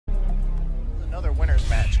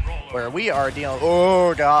where we are dealing.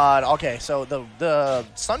 Oh God. Okay, so the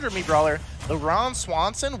Sundra me brawler, the Ron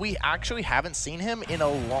Swanson, we actually haven't seen him in a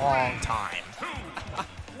long time.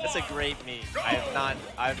 That's a great meme. I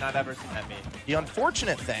have not ever seen that meme. The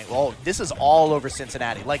unfortunate thing, well, this is all over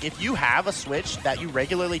Cincinnati. Like, if you have a Switch that you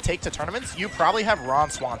regularly take to tournaments, you probably have Ron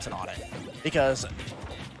Swanson on it because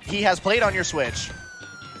he has played on your Switch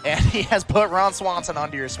and he has put Ron Swanson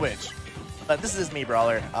onto your Switch. But this is me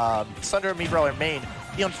brawler, Sundra me brawler main.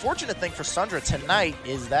 The unfortunate thing for Sundra tonight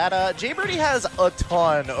is that J-Birdyy has a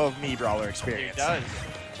ton of me brawler experience. He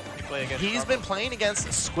does. He's been playing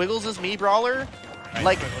against Squiggles' me brawler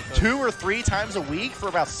like 2 or 3 times a week for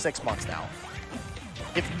about 6 months now.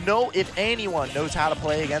 If anyone knows how to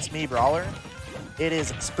play against me brawler, it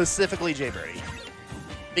is specifically J-Birdyy.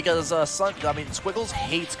 Because Squiggles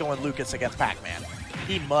hates going Lucas against Pac-Man.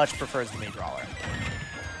 He much prefers the me brawler.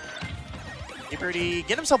 J-Birdyy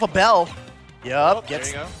get himself a bell. Yup,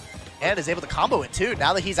 gets and is able to combo it too.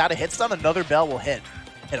 Now that he's out of hit stun, another bell will hit.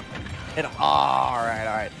 Hit him. Hit him. Oh, all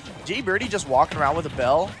right. J-Birdyy just walking around with a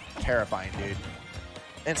bell. Terrifying, dude.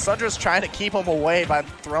 And Sundra's trying to keep him away by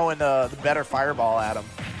throwing the better fireball at him.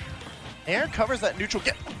 Air covers that neutral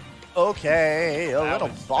get. Okay, a little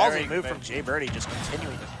ballsy move from J-Birdyy, just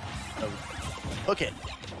continuing to hook it.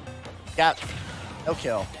 Got no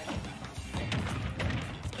kill.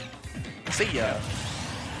 See ya.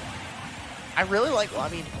 I really like, well, I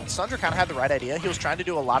mean, Sundra kind of had the right idea. He was trying to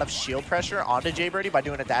do a lot of shield pressure onto J-Birdyy by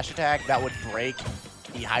doing a dash attack that would break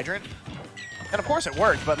the hydrant. And of course it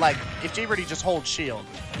worked, but like, if J-Birdyy just holds shield,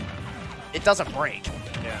 it doesn't break.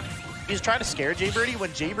 Yeah. He's trying to scare J-Birdyy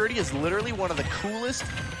when J-Birdyy is literally one of the coolest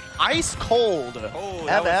ice cold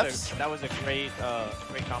FFs. That was a great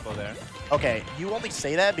combo there. Okay, you only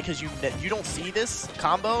say that because you don't see this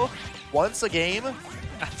combo once a game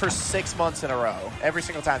for 6 months in a row. Every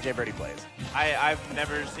single time J-Birdyy plays. I've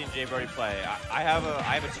never seen J-Birdyy play. I have a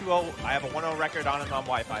 1-0 record on him on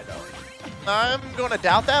Wi-Fi though. I'm going to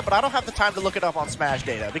doubt that, but I don't have the time to look it up on Smash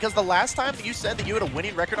data because the last time that you said that you had a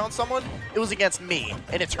winning record on someone, it was against me,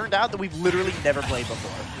 and it turned out that we've literally never played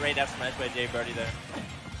before. Great F smash by J-Birdyy there.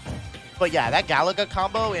 But yeah, that Galaga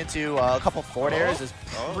combo into a couple forward airs is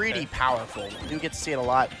pretty powerful. You do get to see it a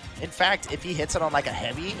lot. In fact, if he hits it on like a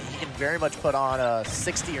heavy, he can very much put on a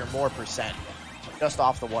 60 or more % just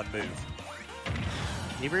off the one move.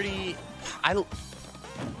 J-Birdyy, I'm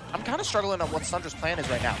kind of struggling on what Sundra's plan is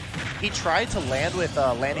right now. He tried to land with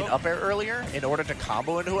landing up air earlier in order to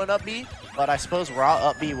combo into an up B, but I suppose raw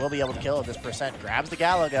up B will be able to kill at this %. Grabs the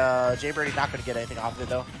Galaga. J-Birdyy not going to get anything off of it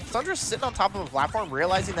though. Sundra's sitting on top of a platform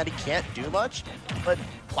realizing that he can't do much, but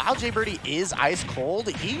while J-Birdyy is ice cold,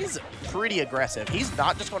 he's pretty aggressive. He's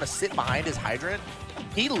not just going to sit behind his hydrant.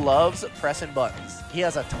 He loves pressing buttons. He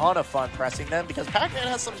has a ton of fun pressing them because Pac-Man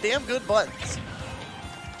has some damn good buttons.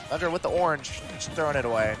 Sundra with the orange, just throwing it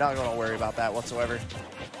away. Not going to worry about that whatsoever.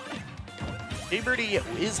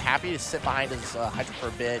 J-Birdyy is happy to sit behind his hydrant for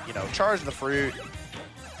a bit, you know, charge the fruit.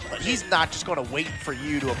 But he's not just going to wait for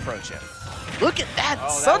you to approach him. Look at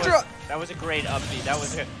that! Sundra! That was a great upbeat. That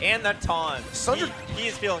was good. And that taunt. Sundra, he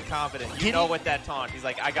is feeling confident. You know with that taunt. He's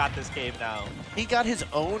like, I got this game now. He got his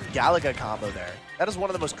own Galaga combo there. That is one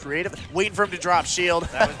of the most creative. Waiting for him to drop shield.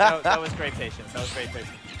 that was great patience. That was great patience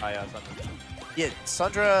by Sundra. Yeah,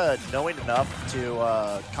 Sundra knowing enough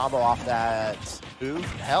to combo off that move.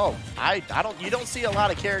 Hell, you don't see a lot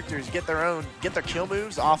of characters get their kill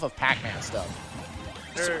moves off of Pac-Man stuff.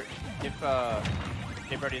 Sure, if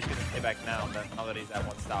J-Birdyy is going to stay back now that he's at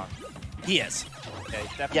 1 stock. He is. Okay,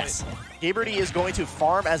 definitely. Yes. J-Birdyy is going to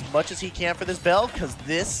farm as much as he can for this bell because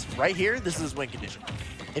this right here, this is his win condition.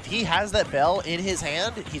 If he has that bell in his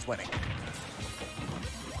hand, he's winning.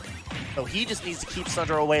 So he just needs to keep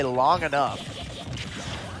Sundra away long enough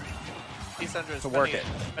to work it.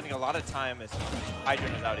 Spending a lot of time as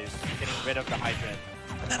hydrant is out. He's getting rid of the hydrant.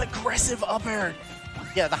 And that aggressive up air.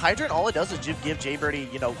 Yeah, the hydrant, all it does is give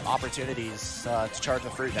J-Birdyy, you know, opportunities to charge the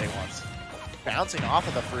fruit that he wants. Bouncing off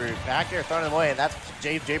of the fruit, back air, throwing it away, and that's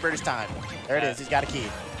J-Birdy's time. There it is. He's got a key.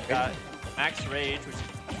 Max Rage, which is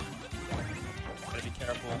gotta be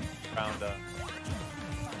careful around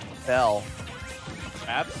Bell.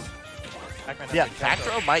 Grabs. Yeah, back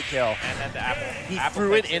throw might kill. And then the apple. He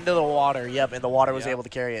threw it into the water. Yep, and the water was able to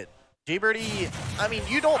carry it. J-Birdyy, I mean,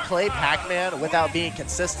 you don't play Pac-Man without being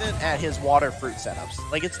consistent at his water fruit setups.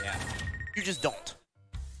 Like, you just don't.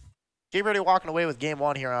 J-Birdyy walking away with game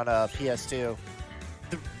 1 here on PS2.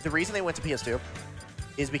 The reason they went to PS2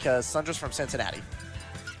 is because Sundra's from Cincinnati,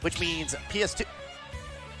 which means PS2.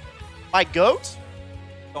 My GOAT?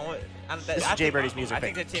 This is J-Birdy's music. I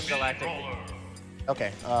think the Team Galactic.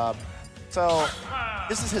 Okay, so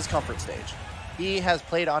this is his comfort stage. He has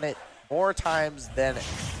played on it more times than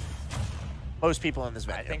most people in this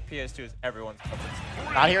venue. I think PS2 is everyone's preference.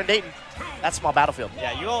 Not here in Dayton. That's small battlefield.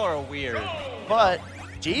 Yeah, you all are weird. But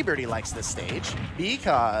J-Birdyy likes this stage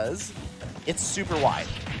because it's super wide.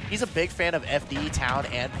 He's a big fan of FD, Town,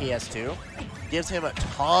 and PS2. Gives him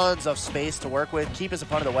tons of space to work with, keep his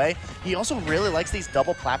opponent away. He also really likes these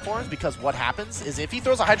double platforms because what happens is if he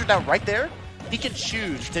throws a Hydra down right there, he can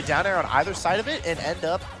choose to down air on either side of it and end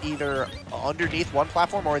up either underneath one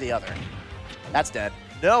platform or the other. That's dead.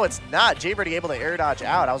 No, it's not. J-Birdyy able to air dodge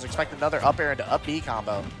out. I was expecting another up air into up B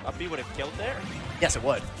combo. Up B would have killed there? Yes, it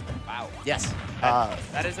would. Wow. Yes.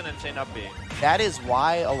 That is an insane up B. That is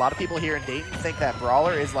why a lot of people here in Dayton think that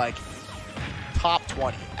Brawler is like top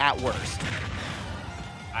 20 at worst.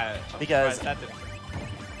 Because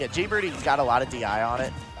yeah, J-Birdy's got a lot of DI on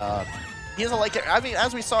it. He doesn't like it. I mean,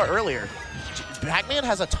 as we saw earlier, Pac-Man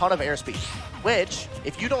has a ton of airspeed, which,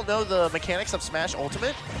 if you don't know the mechanics of Smash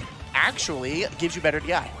Ultimate, actually gives you better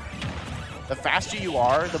DI. The faster you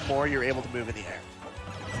are, the more you're able to move in the air.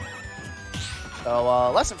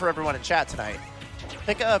 So, lesson for everyone in chat tonight: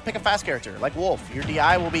 pick a fast character like Wolf. Your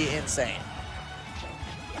DI will be insane.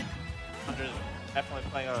 Sundra's definitely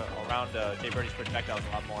playing around J-Birdy's projectiles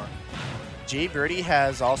a lot more. J-Birdyy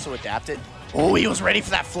has also adapted. Oh, he was ready for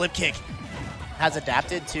that flip kick. Has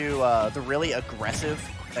adapted to the really aggressive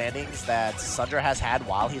landings that Sundra has had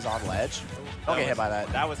while he's on ledge. Don't get hit by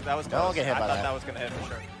that. That was close. Don't get hit by that. I thought that was going to hit for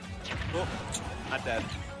sure. Oh, not dead.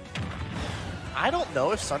 I don't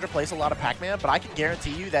know if Sundra plays a lot of Pac-Man, but I can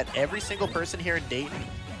guarantee you that every single person here in Dayton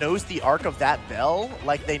knows the arc of that bell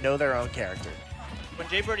like they know their own character. When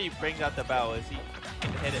J-Birdyy brings out the bell, is he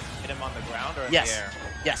hit him on the ground or in the air?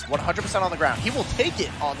 Yes, 100% on the ground. He will take it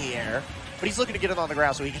on the air, but he's looking to get it on the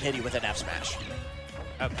ground so he can hit you with an F smash.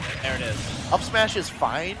 Oh, there it is. Up smash is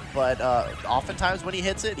fine, but oftentimes when he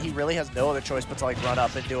hits it, he really has no other choice but to like run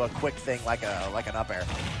up and do a quick thing like an up air.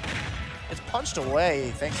 It's punched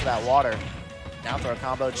away thanks to that water. Down throw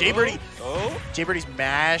combo. J-Birdyy. Oh. J-Birdy's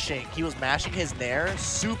mashing. He was mashing his Nair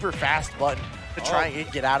super fast button to try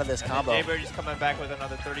and get out of this combo. J-Birdy's coming back with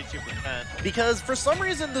another 32%. Because for some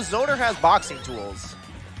reason the Zoner has boxing tools.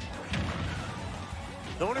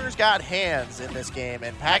 Zoner's got hands in this game,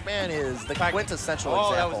 and Pac-Man is the quintessential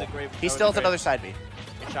example. That was a great. He still has another side B.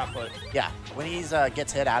 Good shot put. Yeah, when he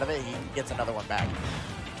gets hit out of it, he gets another one back.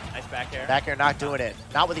 Nice back air. Back air not doing it.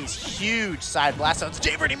 Not with these huge side blast zones.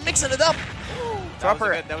 J-Birdyy mixing it up.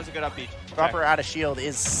 That was a good up B. Dropper out of shield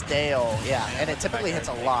is stale. Yeah, and it typically hits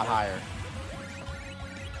a lot higher.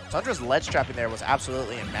 Sundra's ledge trapping there was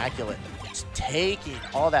absolutely immaculate. Just taking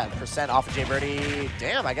all that percent off of J-Birdyy.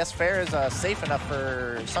 Damn, I guess fair is safe enough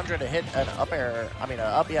for Sundra to hit an up air. I mean, an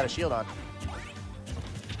up B out of shield on.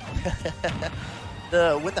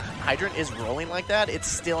 When the hydrant is rolling like that, it's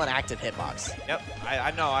still an active hitbox. Yep,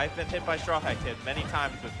 I know. I've been hit by Straw Hack hit many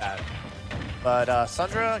times with that. But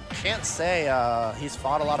Sundra can't say he's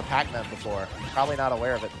fought a lot of Pac-Man before. Probably not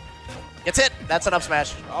aware of it. Gets hit. That's an up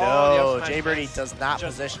smash. Oh, no, J-Birdyy does not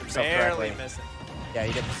position himself correctly. Missing. Yeah,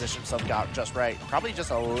 he didn't position himself just right. Probably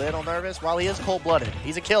just a little nervous. While he is cold-blooded,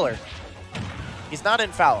 he's a killer. He's not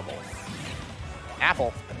infallible.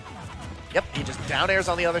 Apple. Yep, he just down airs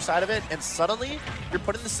on the other side of it, and suddenly you're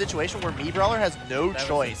put in the situation where Brawler has no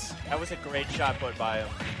choice. That was a great shot put by him.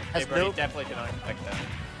 J-Birdyy definitely did not expect that.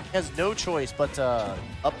 He has no choice but to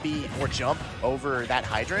up B or jump over that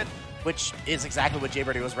hydrant, which is exactly what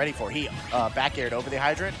J-Birdyy was ready for. He back aired over the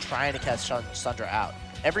hydrant, trying to catch Sundra out.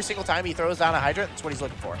 Every single time he throws down a hydrant, that's what he's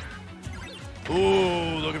looking for.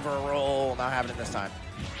 Ooh, looking for a roll. Not having it this time.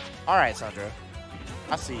 All right, Sundra.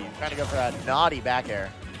 I see you. Trying to go for that naughty back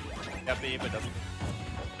air. Yep, but doesn't.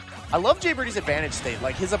 I love J-Birdy's advantage state.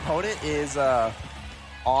 Like, his opponent is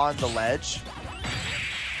on the ledge.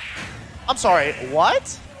 I'm sorry,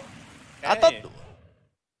 what? Hey. I thought...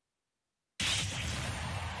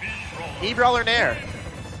 Brawler Nair.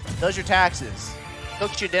 Does your taxes.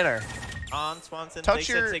 Cooks your dinner. On Swanson takes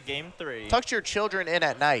it to game 3. Tucks your children in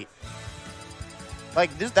at night.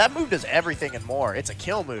 Like, that move does everything and more. It's a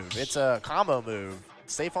kill move. It's a combo move.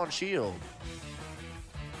 It's safe on shield.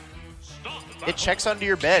 It checks under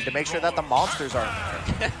your bed to make sure that the monsters aren't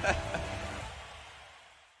there.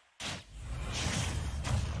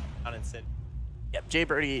 Not insane. Yep,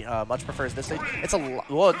 J-Birdyy much prefers this stage. It's a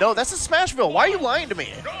well, no, that's a Smashville. Why are you lying to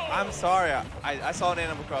me? I'm sorry. I saw an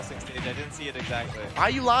Animal Crossing stage. I didn't see it exactly. Why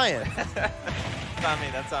are you lying? That's on me.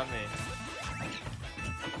 That's on me.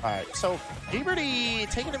 All right, so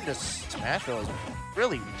J-Birdyy taking him to Smashville is a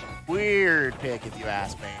really weird pick, if you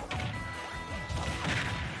ask me.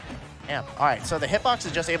 Damn. All right, so the hitbox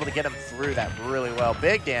is just able to get him through that really well.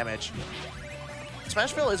 Big damage.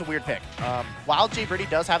 Smashville is a weird pick. While J-Birdyy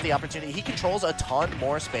does have the opportunity, he controls a ton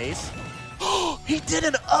more space. He did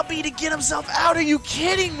an uppy to get himself out. Are you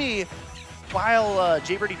kidding me? While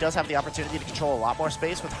J-Birdyy does have the opportunity to control a lot more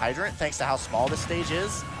space with Hydrant, thanks to how small this stage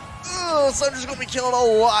is, Sundra's going to be killing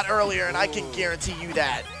a lot earlier, and I can guarantee you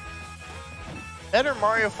that. Better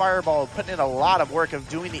Mario Fireball putting in a lot of work of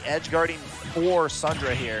doing the edge guarding for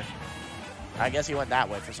Sundra here. I guess he went that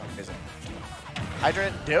way for some reason.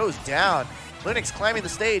 Hydrant goes down. Linux climbing the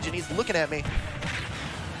stage, and he's looking at me.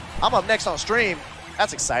 I'm up next on stream.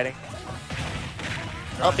 That's exciting.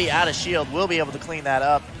 Uppy out of shield. Will be able to clean that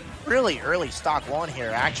up. Really early stock one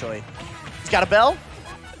here, actually. He's got a bell.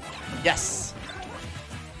 Yes.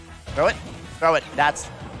 Throw it. Throw it. That's...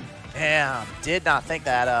 Damn. Did not think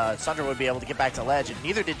that Sundra would be able to get back to ledge, and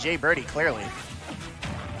neither did J-Birdyy, clearly.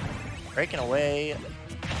 Breaking away.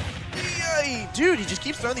 Yay. Dude, he just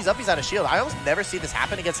keeps throwing these uppies out of shield. I almost never see this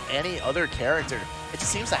happen against any other character. It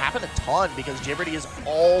just seems to happen a ton because J-Birdyy is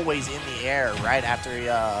always in the air right after he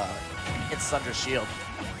hits Sundra's shield.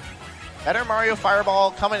 Better Mario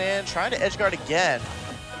Fireball coming in, trying to edge guard again.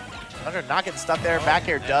 Sundra not getting stuck there. Back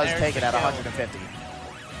air does take it at 150.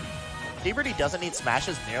 J-Birdyy doesn't need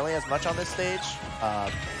smashes nearly as much on this stage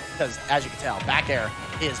because, as you can tell, back air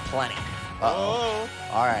is plenty. Uh-oh.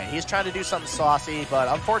 All right, he's trying to do something saucy, but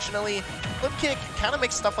unfortunately, flip kick kind of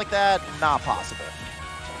makes stuff like that not possible.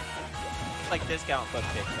 Like discount flip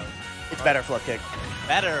kick, though. It's better flip kick.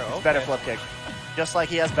 Better, okay. It's better flip kick. Just like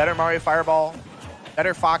he has better Mario Fireball,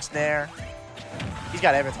 better Fox Nair. He's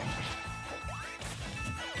got everything.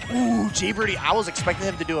 Ooh, J-Birdyy, I was expecting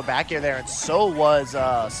him to do a back air there, and so was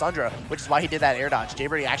Sundra, which is why he did that air dodge.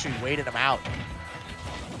 J-Birdyy actually waited him out.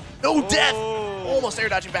 No death! Almost air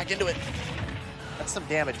dodging back into it. That's some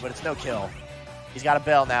damage, but it's no kill. He's got a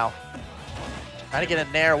bell now. Trying to get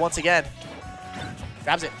a nair once again.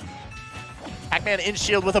 Grabs it. Pac-Man in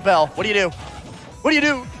shield with a bell. What do you do? What do you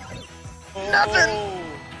do? Nothing!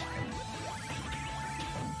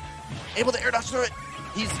 Able to air dodge through it.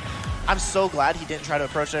 I'm so glad he didn't try to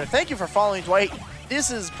approach there. Thank you for following, Dwight.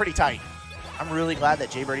 This is pretty tight. I'm really glad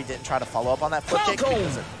that J-Birdyy didn't try to follow up on that flip kick.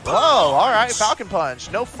 Whoa, all right, Falcon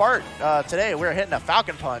Punch. No fart today. We're hitting a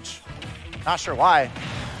Falcon Punch. Not sure why.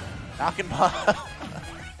 Falcon Punch.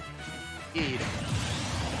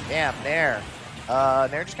 Damn, Nair.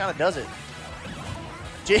 Nair just kind of does it.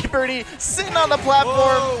 J-Birdyy sitting on the platform.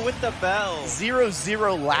 Whoa, with the bell.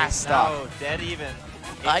 0-0 last stop. No, dead even.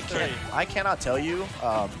 I cannot tell you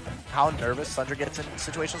how nervous Sundra gets in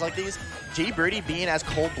situations like these. J-Birdyy, being as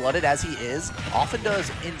cold-blooded as he is, often does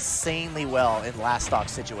insanely well in last stock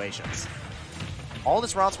situations. All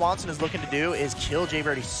this Ron Swanson is looking to do is kill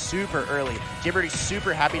J-Birdyy super early. J-Birdyy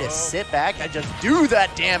super happy to sit back and just do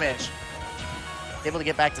that damage. Able to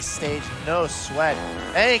get back to stage, no sweat.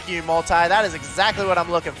 Thank you, Multi. That is exactly what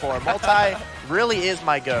I'm looking for. Multi really is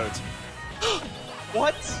my goat.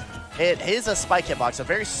 What? It is a spike hitbox, a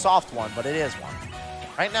very soft one, but it is one.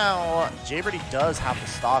 Right now, J-Birdyy does have the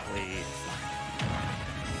stock lead.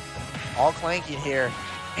 All clanking here.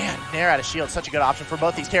 Man, Nair out of shield, such a good option for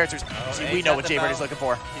both these characters. See, we know what J-Birdy's looking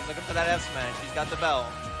for. He's looking for that F smash. He's got the bell.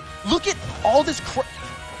 Look at all this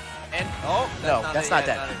And no, that's not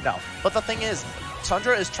dead. No. But the thing is,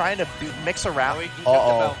 Sundra is trying to mix around.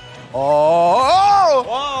 Oh.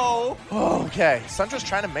 Whoa. Okay. Sundra's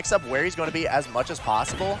trying to mix up where he's going to be as much as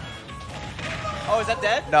possible. Oh, is that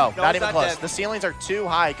dead? No, not even close. The ceilings are too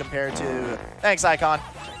high compared to... Thanks, Icon.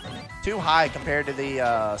 Too high compared to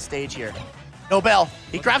the stage here. No bell.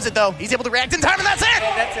 He grabs it, though. He's able to react in time, and that's it!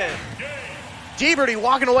 Oh, that's it. J-Birdyy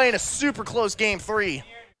walking away in a super close game 3.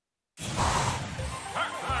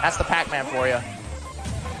 That's the Pac-Man for you.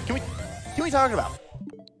 Can we talk about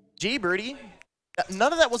J-Birdyy?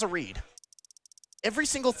 None of that was a read. Every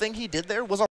single thing he did there was a